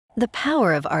The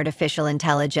power of artificial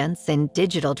intelligence in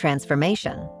digital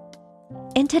transformation.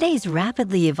 In today's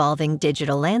rapidly evolving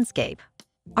digital landscape,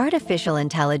 artificial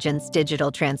intelligence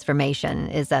digital transformation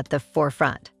is at the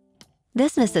forefront.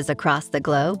 Businesses across the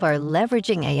globe are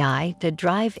leveraging AI to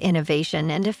drive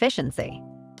innovation and efficiency.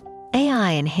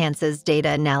 AI enhances data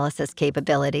analysis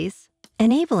capabilities,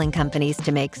 enabling companies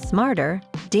to make smarter,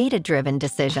 data-driven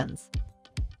decisions.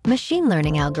 Machine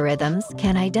learning algorithms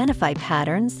can identify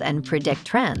patterns and predict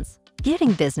trends,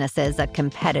 giving businesses a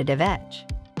competitive edge.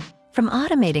 From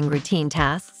automating routine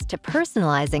tasks to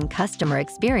personalizing customer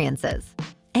experiences,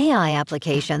 AI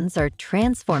applications are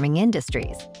transforming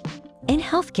industries. In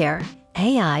healthcare,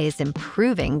 AI is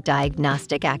improving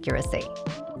diagnostic accuracy.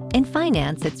 In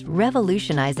finance, it's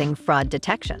revolutionizing fraud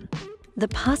detection. The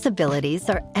possibilities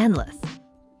are endless.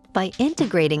 By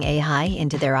integrating AI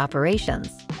into their operations,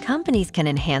 companies can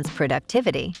enhance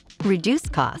productivity, reduce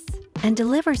costs, and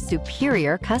deliver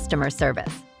superior customer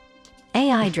service.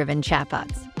 AI-driven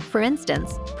chatbots, for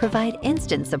instance, provide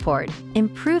instant support,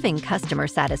 improving customer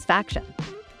satisfaction.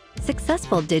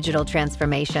 Successful digital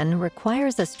transformation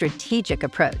requires a strategic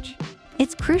approach.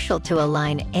 It's crucial to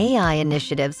align AI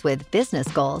initiatives with business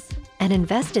goals and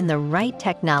invest in the right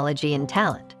technology and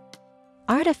talent.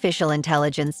 Artificial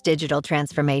intelligence digital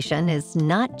transformation is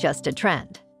not just a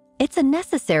trend. It's a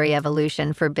necessary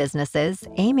evolution for businesses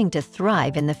aiming to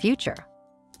thrive in the future.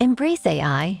 Embrace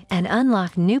AI and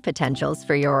unlock new potentials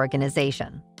for your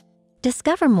organization.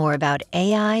 Discover more about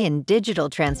AI and digital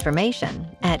transformation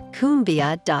at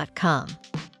Kumbia.com.